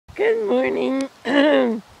Good morning.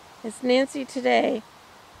 It's Nancy today.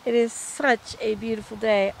 It is such a beautiful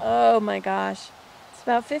day. Oh my gosh. It's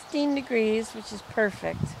about 15 degrees, which is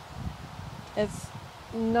perfect. It's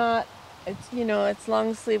not, it's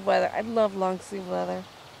long sleeve weather. I love long sleeve weather.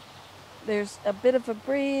 There's a bit of a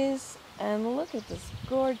breeze, and look at this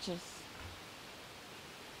gorgeous.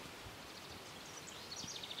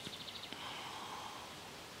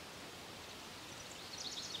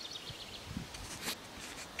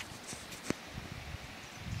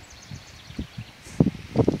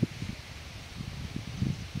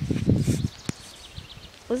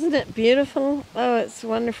 Isn't it beautiful? Oh, it's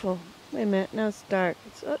wonderful. Wait a minute, now it's dark.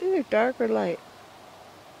 It's either dark or light.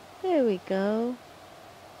 There we go.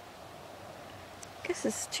 I guess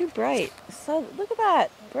it's too bright. So look at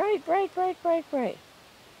that. Bright, bright, bright, bright, bright.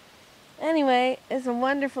 Anyway, it's a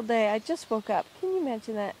wonderful day. I just woke up. Can you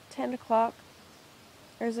imagine that? 10 o'clock?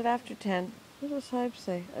 Or is it after 10? What does time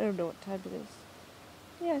say? I don't know what time it is.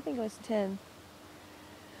 Yeah, I think it was 10.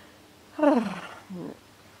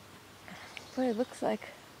 Boy, it looks like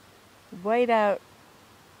whiteout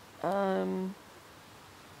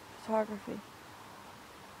photography.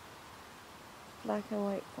 Black and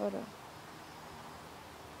white photo.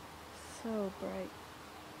 So bright.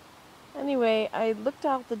 Anyway, I looked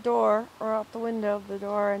out the door, or out the window of the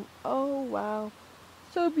door, and oh wow,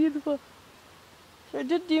 so beautiful. So I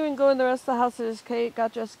didn't even go in the rest of the house. I just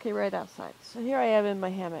got dressed, came right outside. So here I am in my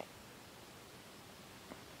hammock.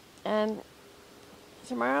 And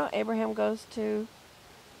tomorrow Abraham goes to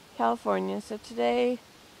California. So today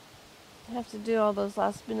I have to do all those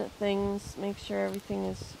last minute things, make sure everything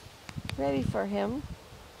is ready for him.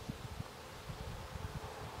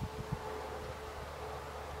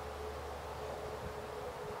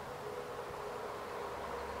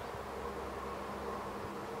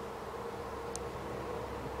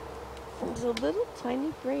 There's a little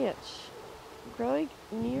tiny branch growing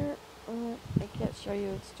near, I can't show you,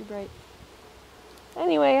 it's too bright.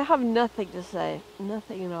 Anyway, I have nothing to say,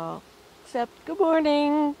 nothing at all, except good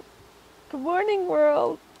morning. Good morning,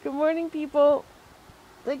 world. Good morning, people.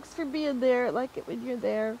 Thanks for being there. I like it when you're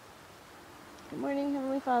there. Good morning,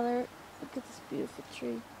 Heavenly Father. Look at this beautiful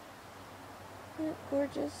tree. Isn't it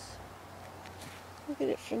gorgeous? Look at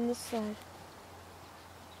it from this side.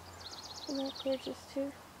 Isn't that gorgeous,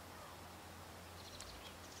 too?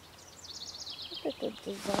 Look at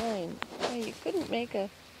the design. Oh, you couldn't make a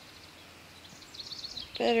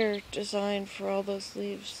better design for all those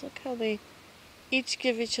leaves. Look how they each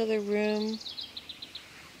give each other room.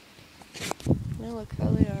 Now look how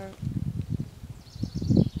they are.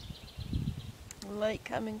 Light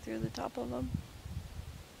coming through the top of them.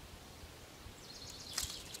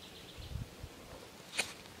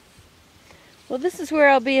 Well, this is where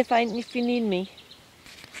I'll be if you need me.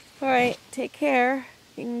 All right, take care.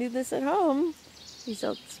 You can do this at home.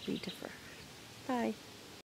 Results be different. Bye.